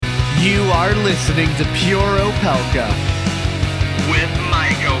You are listening to Pure Opelka with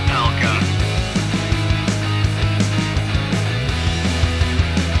Mike Opelka.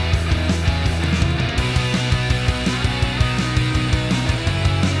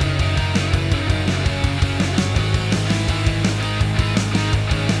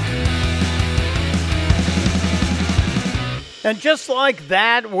 And just like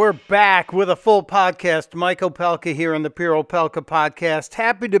that, we're back with a full podcast. Mike Opelka here on the Pure Opelka Podcast.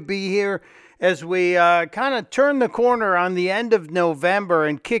 Happy to be here as we kind of turn the corner on the end of November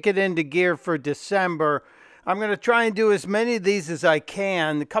and kick it into gear for December. I'm going to try and do as many of these as I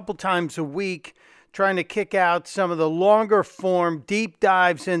can, a couple times a week, trying to kick out some of the longer form deep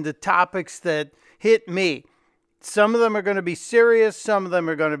dives into topics that hit me. Some of them are going to be serious, some of them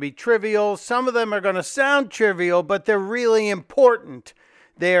are going to be trivial, some of them are going to sound trivial, but they're really important.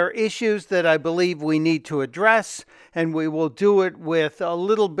 They are issues that I believe we need to address, and we will do it with a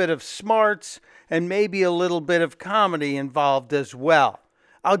little bit of smarts and maybe a little bit of comedy involved as well.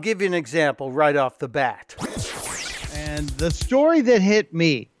 I'll give you an example right off the bat. And the story that hit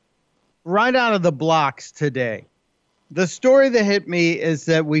me right out of the blocks today, the story that hit me is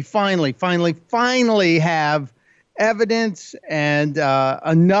that we finally have evidence and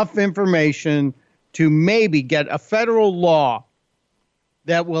enough information to maybe get a federal law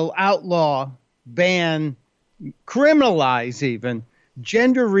that will outlaw, ban, criminalize even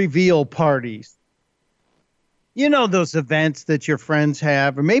gender reveal parties. You know those events that your friends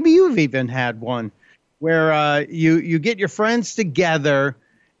have, or maybe you've even had one, where you get your friends together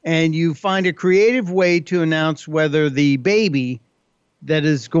and you find a creative way to announce whether the baby that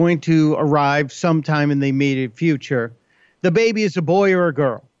is going to arrive sometime in the immediate future, the baby is a boy or a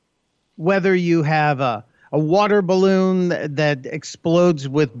girl. Whether you have a water balloon that explodes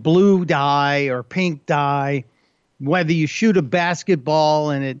with blue dye or pink dye, whether you shoot a basketball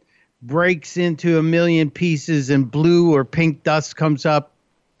and it breaks into a million pieces and blue or pink dust comes up.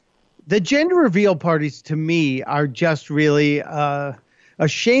 The gender reveal parties, to me, are just really a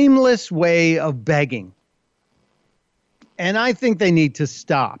shameless way of begging. And I think they need to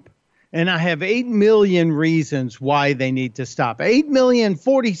stop. And I have 8 million reasons why they need to stop.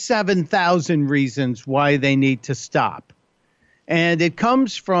 8,047,000 reasons why they need to stop. And it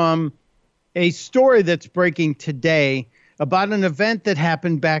comes from a story that's breaking today about an event that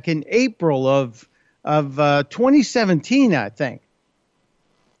happened back in April of 2017, I think.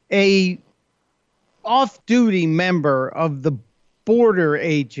 A off-duty member of the border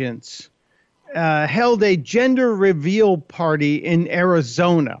agents held a gender reveal party in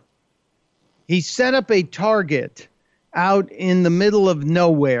Arizona. He set up a target out in the middle of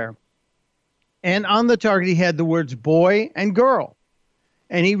nowhere. And on the target, he had the words boy and girl.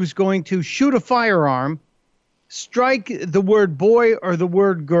 And he was going to shoot a firearm, strike the word boy or the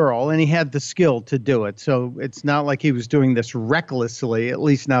word girl, and he had the skill to do it. So it's not like he was doing this recklessly, at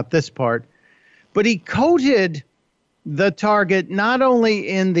least not this part. But he coated the target not only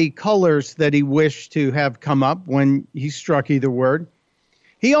in the colors that he wished to have come up when he struck either word,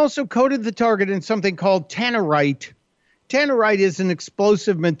 he also coated the target in something called tannerite. Tannerite is an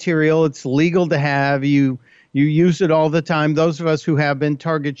explosive material. It's legal to have. You use it all the time. Those of us who have been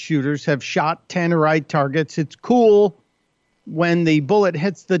target shooters have shot tannerite targets. It's cool when the bullet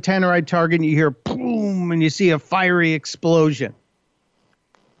hits the tannerite target and you hear boom and you see a fiery explosion.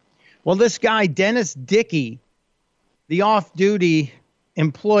 Well, this guy, Dennis Dickey, the off-duty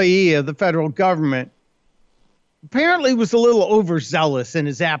employee of the federal government, apparently was a little overzealous in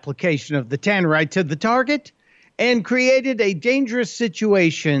his application of the tannerite to the target and created a dangerous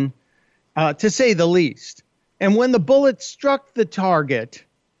situation, to say the least. And when the bullet struck the target,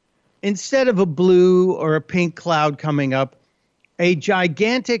 instead of a blue or a pink cloud coming up, a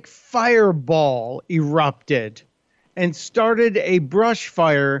gigantic fireball erupted and started a brush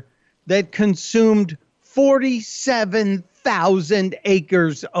fire that consumed 47,000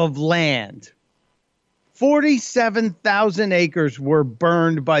 acres of land. 47,000 acres were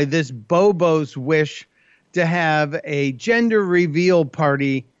burned by this Bobo's wish to have a gender reveal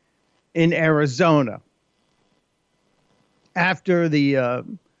party in Arizona. After the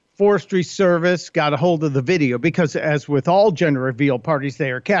Forestry Service got a hold of the video, because as with all gender reveal parties,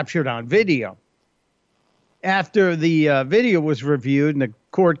 they are captured on video. After the video was reviewed and the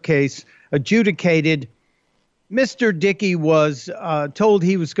court case adjudicated, Mr. Dickey was told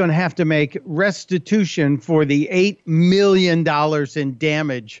he was going to have to make restitution for the $8 million in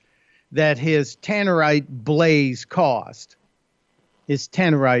damage that his tannerite blaze caused. His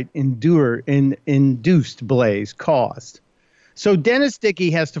tannerite induced blaze caused. So Dennis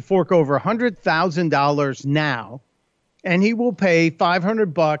Dickey has to fork over $100,000 now, and he will pay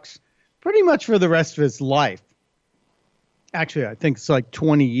 $500 pretty much for the rest of his life. Actually, I think it's like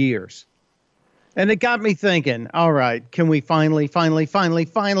 20 years. And it got me thinking, all right, can we finally,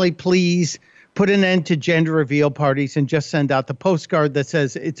 please put an end to gender reveal parties and just send out the postcard that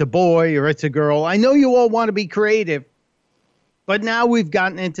says it's a boy or it's a girl? I know you all want to be creative, but now we've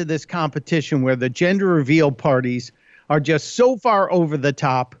gotten into this competition where the gender reveal parties are just so far over the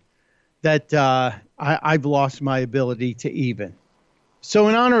top that I've lost my ability to even. So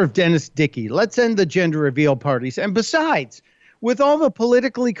in honor of Dennis Dickey, let's end the gender reveal parties. And besides, with all the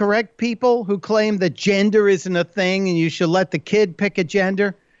politically correct people who claim that gender isn't a thing and you should let the kid pick a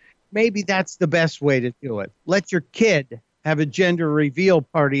gender, maybe that's the best way to do it. Let your kid have a gender reveal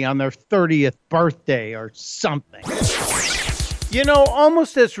party on their 30th birthday or something. You know,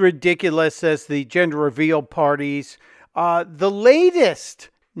 almost as ridiculous as the gender reveal parties, the latest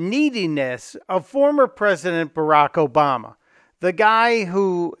neediness of former President Barack Obama, the guy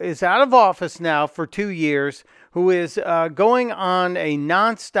who is out of office now for 2 years, who is going on a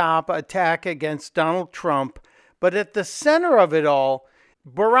nonstop attack against Donald Trump. But at the center of it all,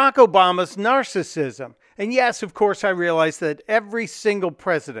 Barack Obama's narcissism. And yes, of course, I realize that every single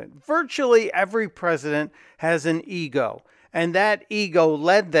president, virtually every president, has an ego. And that ego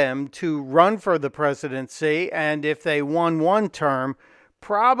led them to run for the presidency. And if they won one term,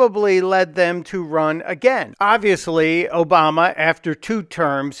 probably led them to run again. Obviously, Obama, after 2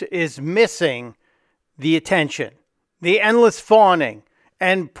 terms, is missing the attention, the endless fawning,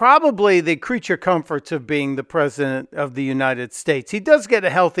 and probably the creature comforts of being the president of the United States. He does get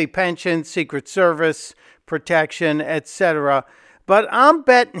a healthy pension, Secret Service protection, etc., but I'm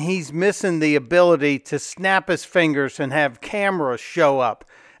betting he's missing the ability to snap his fingers and have cameras show up.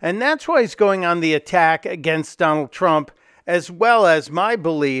 And that's why he's going on the attack against Donald Trump, as well as my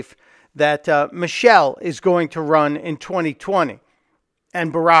belief that Michelle is going to run in 2020.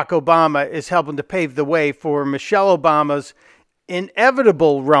 And Barack Obama is helping to pave the way for Michelle Obama's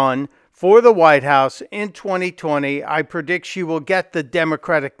inevitable run for the White House in 2020. I predict she will get the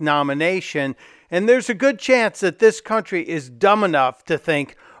Democratic nomination. And there's a good chance that this country is dumb enough to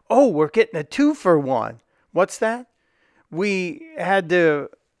think, oh, we're getting a 2-for-1. What's that? We had to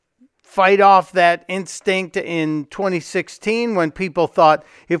fight off that instinct in 2016 when people thought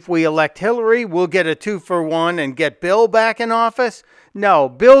if we elect Hillary, we'll get a 2-for-1 and get Bill back in office. No,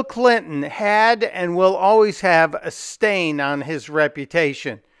 Bill Clinton had and will always have a stain on his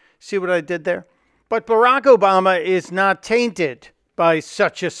reputation. See what I did there? But Barack Obama is not tainted by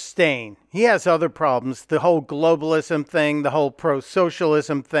such a stain. He has other problems, the whole globalism thing, the whole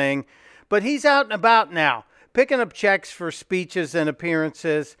pro-socialism thing. But he's out and about now, picking up checks for speeches and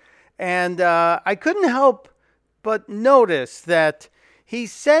appearances. And I couldn't help but notice that he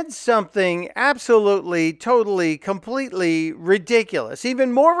said something absolutely, totally, completely ridiculous,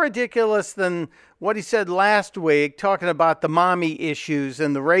 even more ridiculous than what he said last week, talking about the mommy issues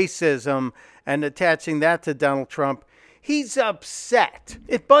and the racism and attaching that to Donald Trump. He's upset.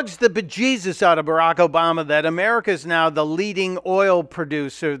 It bugs the bejesus out of Barack Obama that America is now the leading oil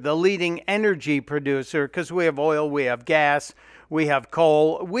producer, the leading energy producer, because we have oil, we have gas, we have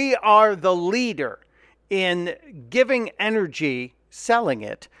coal. We are the leader in giving energy, selling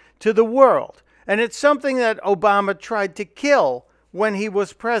it to the world. And it's something that Obama tried to kill when he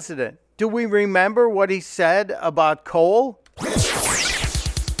was president. Do we remember what he said about coal?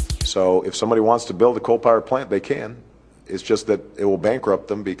 So if somebody wants to build a coal-powered plant, they can. It's just that it will bankrupt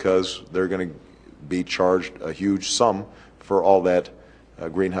them because they're going to be charged a huge sum for all that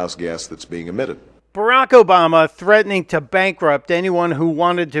greenhouse gas that's being emitted. Barack Obama threatening to bankrupt anyone who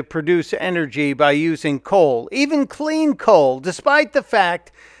wanted to produce energy by using coal, even clean coal, despite the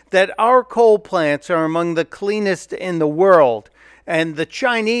fact that our coal plants are among the cleanest in the world, and the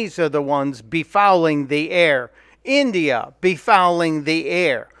Chinese are the ones befouling the air. India befouling the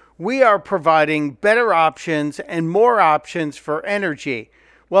air. We are providing better options and more options for energy.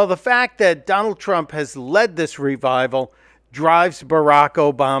 Well, the fact that Donald Trump has led this revival drives Barack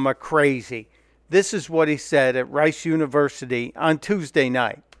Obama crazy. This is what he said at Rice University on Tuesday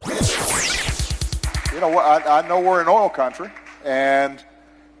night. You know, I know we're an oil country, and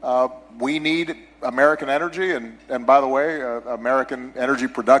we need American energy, and by the way, American energy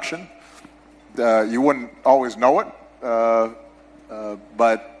production. You wouldn't always know it,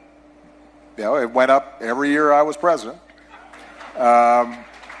 but you know, it went up every year I was president.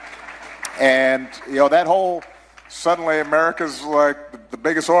 And you know, that whole suddenly America's like the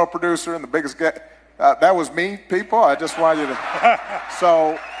biggest oil producer and the biggest gas. That was me, people. I just want you to.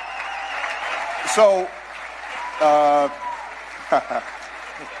 So.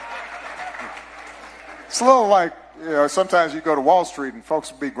 It's a little like, sometimes you go to Wall Street and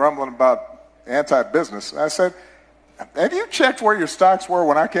folks will be grumbling about anti-business. And I said, have you checked where your stocks were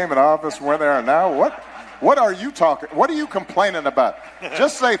when I came in office and where they are now? What are you talking? What are you complaining about?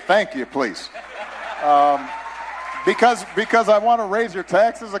 Just say thank you, please. Because I want to raise your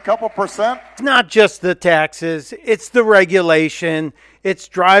taxes a couple percent? It's not just the taxes. It's the regulation. It's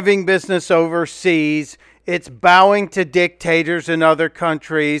driving business overseas. It's bowing to dictators in other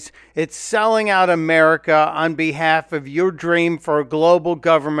countries. It's selling out America on behalf of your dream for a global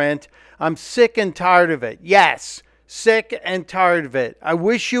government. I'm sick and tired of it. Yes, sick and tired of it. I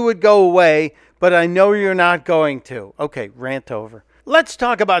wish you would go away, but I know you're not going to. Okay, rant over. Let's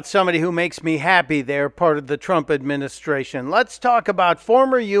talk about somebody who makes me happy they're part of the Trump administration. Let's talk about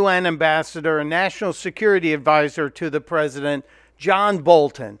former UN ambassador and national security advisor to the president, John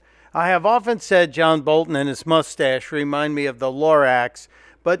Bolton. I have often said John Bolton and his mustache remind me of the Lorax,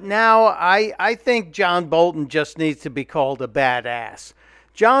 but now I think John Bolton just needs to be called a badass.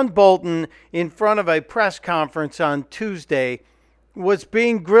 John Bolton, in front of a press conference on Tuesday, was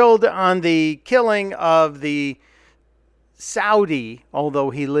being grilled on the killing of the Saudi, although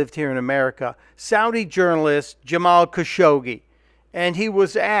he lived here in America, Saudi journalist Jamal Khashoggi. And he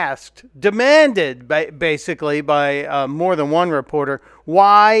was asked, demanded basically by more than one reporter,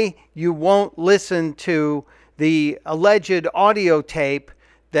 why you won't listen to the alleged audio tape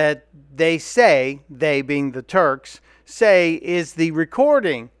that they say, they being the Turks, say is the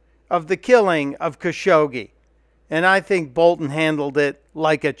recording of the killing of Khashoggi. And I think Bolton handled it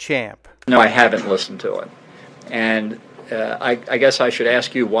like a champ. No, I haven't listened to it. And I guess I should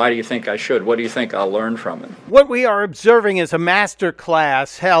ask you, why do you think I should? What do you think I'll learn from it? What we are observing is a master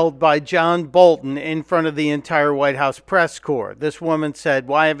class held by John Bolton in front of the entire White House press corps. This woman said,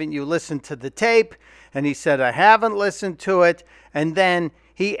 why haven't you listened to the tape? And he said, I haven't listened to it. And then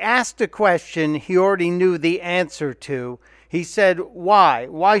he asked a question he already knew the answer to. He said, why?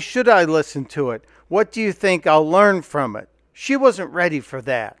 Why should I listen to it? What do you think I'll learn from it? She wasn't ready for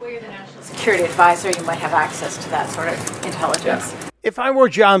that. Well, you're the national security advisor. You might have access to that sort of intelligence. Yeah. If I were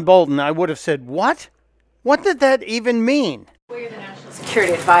John Bolton, I would have said, what? What did that even mean? Well, you're the national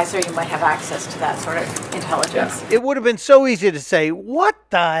security advisor. You might have access to that sort of intelligence. It would have been so easy to say, what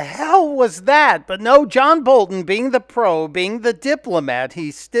the hell was that? But no, John Bolton, being the pro, being the diplomat,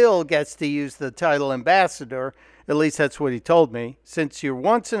 he still gets to use the title ambassador. At least that's what he told me. Since you're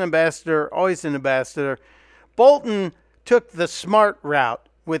once an ambassador, always an ambassador. Bolton took the smart route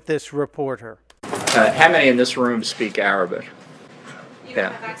with this reporter. How many in this room speak Arabic? You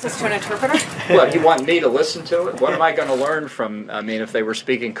have access to an interpreter? Well, you want me to listen to it? What am I going to learn from? I mean, if they were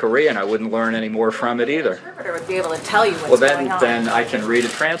speaking Korean, I wouldn't learn any more from it either. The interpreter would be able to tell you what's going on. Then I can read a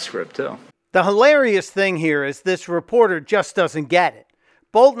transcript too. The hilarious thing here is this reporter just doesn't get it.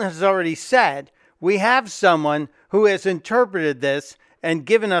 Bolton has already said, we have someone who has interpreted this and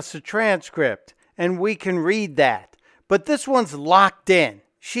given us a transcript, and we can read that. But this one's locked in.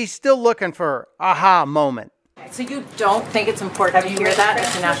 She's still looking for her aha moment. So you don't think it's important to hear that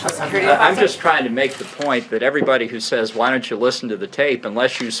as a national security advisor? I'm just trying to make the point that everybody who says, why don't you listen to the tape,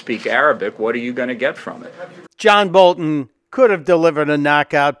 unless you speak Arabic, what are you going to get from it? John Bolton could have delivered a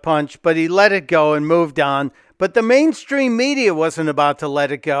knockout punch, but he let it go and moved on. But the mainstream media wasn't about to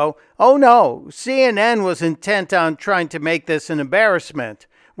let it go. Oh no, CNN was intent on trying to make this an embarrassment,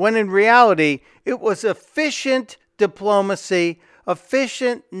 when in reality, it was efficient diplomacy,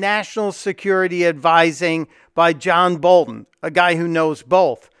 efficient national security advising by John Bolton, a guy who knows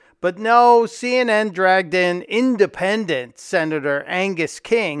both. But no, CNN dragged in independent Senator Angus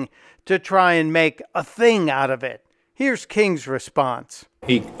King to try and make a thing out of it. Here's King's response.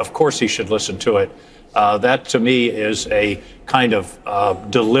 Of course he should listen to it. That to me is a kind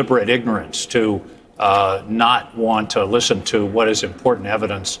of deliberate ignorance to not want to listen to what is important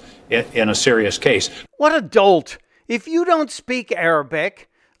evidence in a serious case. What a dolt. If you don't speak Arabic,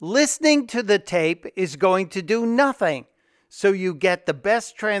 listening to the tape is going to do nothing. So you get the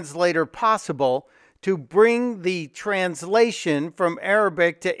best translator possible to bring the translation from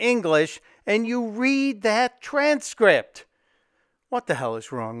Arabic to English, and you read that transcript. What the hell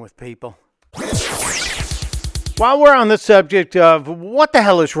is wrong with people? While we're on the subject of what the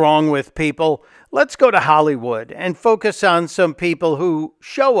hell is wrong with people, let's go to Hollywood and focus on some people who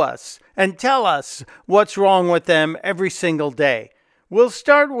show us and tell us what's wrong with them every single day. We'll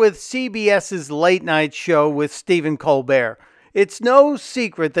start with CBS's late night show with Stephen Colbert. It's no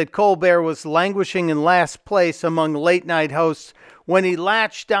secret that Colbert was languishing in last place among late night hosts when he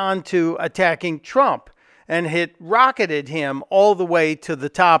latched on to attacking Trump, and it rocketed him all the way to the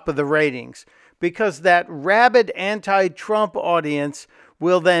top of the ratings, because that rabid anti-Trump audience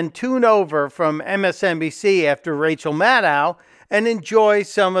will then tune over from MSNBC after Rachel Maddow and enjoy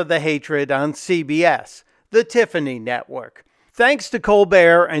some of the hatred on CBS, the Tiffany Network. Thanks to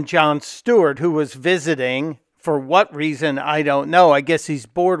Colbert and Jon Stewart, who was visiting. For what reason, I don't know. I guess he's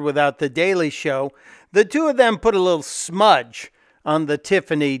bored without The Daily Show. The two of them put a little smudge on the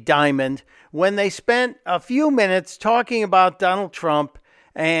Tiffany diamond when they spent a few minutes talking about Donald Trump.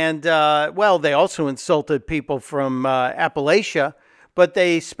 And, they also insulted people from Appalachia. But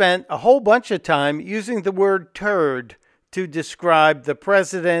they spent a whole bunch of time using the word turd to describe the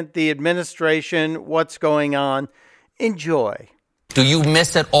president, the administration, what's going on. Enjoy. Do you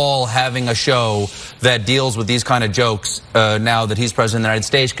miss at all having a show that deals with these kind of jokes now that he's president of the United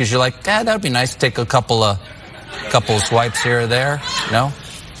States? Because you're like, Dad, that would be nice to take a couple of swipes here or there. No?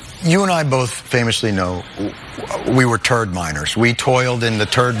 You and I both famously know we were turd miners. We toiled in the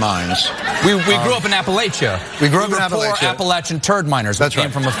turd mines. We grew up in Appalachia. We grew up in Appalachia. Poor Appalachian turd miners. That's we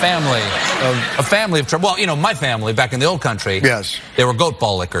came from a family of well, my family back in the old country. Yes. They were goat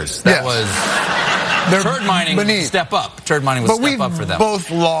ball lickers. That was turd mining. Beneath. Step up. Turd mining was step up for them. But we've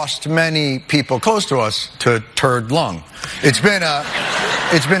both lost many people close to us to turd lung. It's been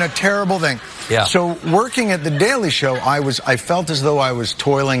a terrible thing. Yeah. So working at The Daily Show, I felt as though I was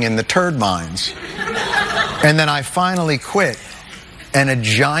toiling in the turd mines. And then I finally quit, and a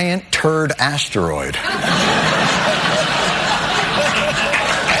giant turd asteroid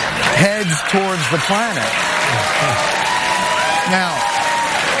heads towards the planet. Now,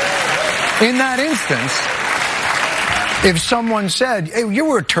 in that instance, if someone said, hey, you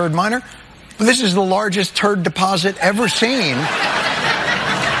were a turd miner, well, this is the largest turd deposit ever seen.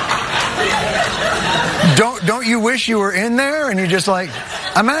 Don't you wish you were in there? And you're just like,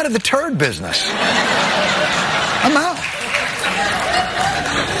 I'm out of the turd business. I'm out.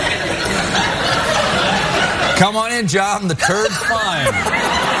 Come on in, John. The turd's fine.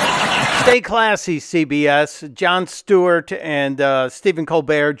 Stay classy, CBS. Jon Stewart and Stephen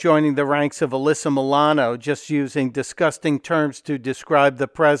Colbert joining the ranks of Alyssa Milano, just using disgusting terms to describe the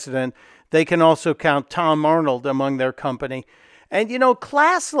president. They can also count Tom Arnold among their company. And,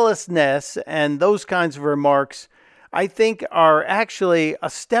 classlessness and those kinds of remarks, I think, are actually a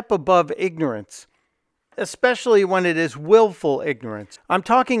step above ignorance, especially when it is willful ignorance. I'm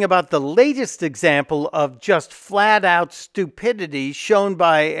talking about the latest example of just flat-out stupidity shown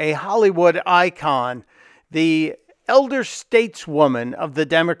by a Hollywood icon, the elder stateswoman of the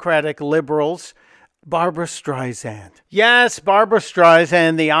Democratic liberals, Barbra Streisand. Yes, Barbra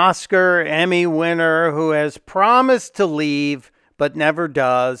Streisand, the Oscar, Emmy winner who has promised to leave but never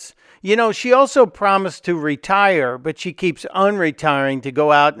does. She also promised to retire, but she keeps unretiring to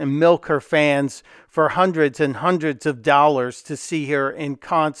go out and milk her fans for hundreds and hundreds of dollars to see her in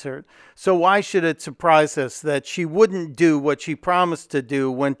concert. So why should it surprise us that she wouldn't do what she promised to do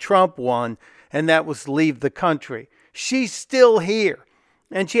when Trump won, and that was leave the country? She's still here,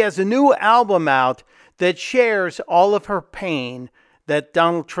 and she has a new album out that shares all of her pain that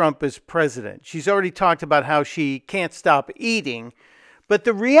Donald Trump is president. She's already talked about how she can't stop eating, but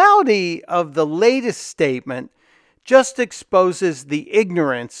the reality of the latest statement just exposes the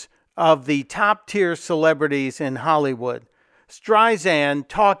ignorance of the top-tier celebrities in Hollywood. Streisand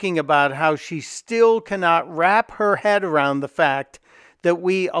talking about how she still cannot wrap her head around the fact that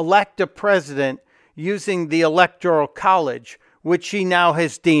we elect a president using the Electoral College, which she now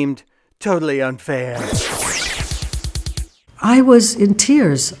has deemed totally unfair. I was in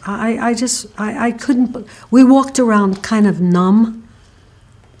tears. I couldn't. We walked around kind of numb.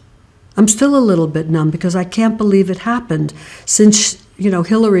 I'm still a little bit numb because I can't believe it happened. Since,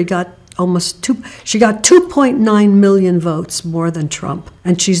 Hillary got she got 2.9 million votes more than Trump,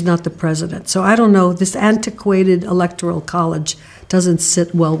 and she's not the president. So I don't know, this antiquated Electoral College doesn't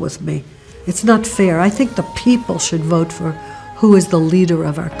sit well with me. It's not fair. I think the people should vote for who is the leader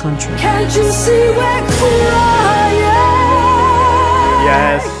of our country. Can't you see we're crying?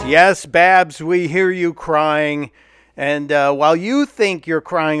 Yes, Babs, we hear you crying. And while you think you're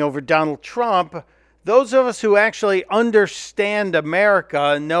crying over Donald Trump, those of us who actually understand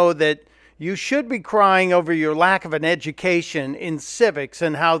America know that you should be crying over your lack of an education in civics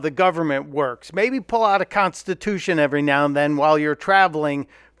and how the government works. Maybe pull out a constitution every now and then while you're traveling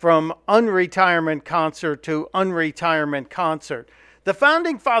from unretirement concert to unretirement concert. The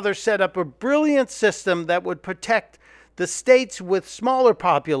Founding Fathers set up a brilliant system that would protect the states with smaller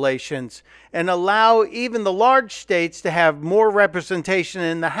populations and allow even the large states to have more representation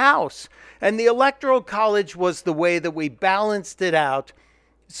in the House. And the Electoral College was the way that we balanced it out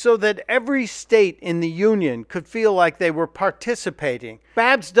so that every state in the Union could feel like they were participating.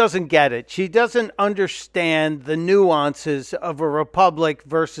 Babs doesn't get it. She doesn't understand the nuances of a republic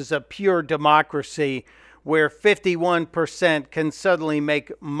versus a pure democracy where 51% can suddenly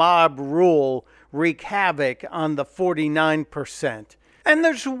make mob rule wreak havoc on the 49%. And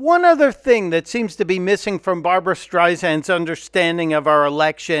there's one other thing that seems to be missing from Barbra Streisand's understanding of our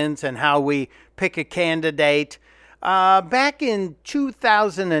elections and how we pick a candidate. Back in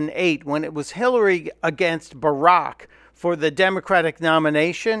 2008, when it was Hillary against Barack for the Democratic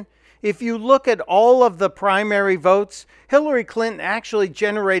nomination, if you look at all of the primary votes, Hillary Clinton actually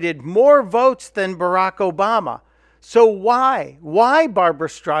generated more votes than Barack Obama. So why, Barbra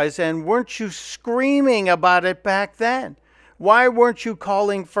Streisand, weren't you screaming about it back then? Why weren't you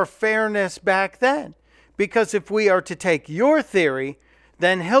calling for fairness back then? Because if we are to take your theory,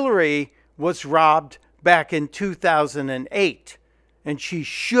 then Hillary was robbed back in 2008, and she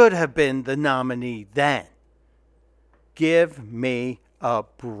should have been the nominee then. Give me a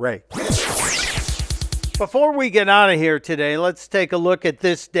break. Before we get out of here today, let's take a look at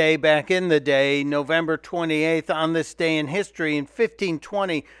this day back in the day, November 28th. On this day in history, in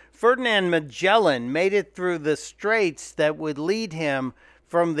 1520, Ferdinand Magellan made it through the straits that would lead him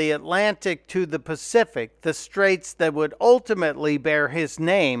from the Atlantic to the Pacific, the straits that would ultimately bear his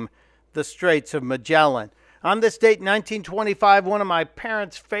name, the Straits of Magellan. On this date, 1925, one of my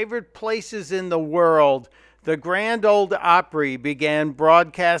parents' favorite places in the world, the Grand Ole Opry, began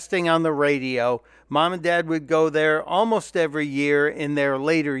broadcasting on the radio. Mom and Dad would go there almost every year in their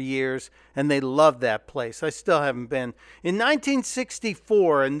later years, and they loved that place. I still haven't been. In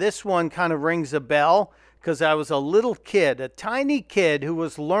 1964, and this one kind of rings a bell because I was a little kid, a tiny kid who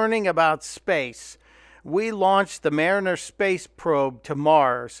was learning about space, we launched the Mariner space probe to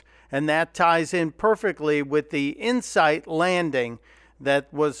Mars, and that ties in perfectly with the InSight landing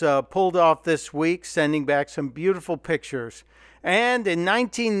that was pulled off this week, sending back some beautiful pictures. And in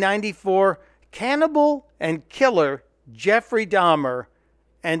 1994, cannibal and killer Jeffrey Dahmer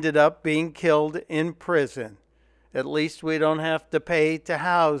ended up being killed in prison. At least we don't have to pay to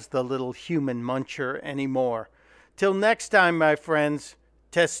house the little human muncher anymore. Till next time, my friends,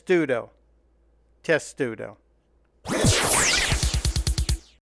 testudo. Testudo.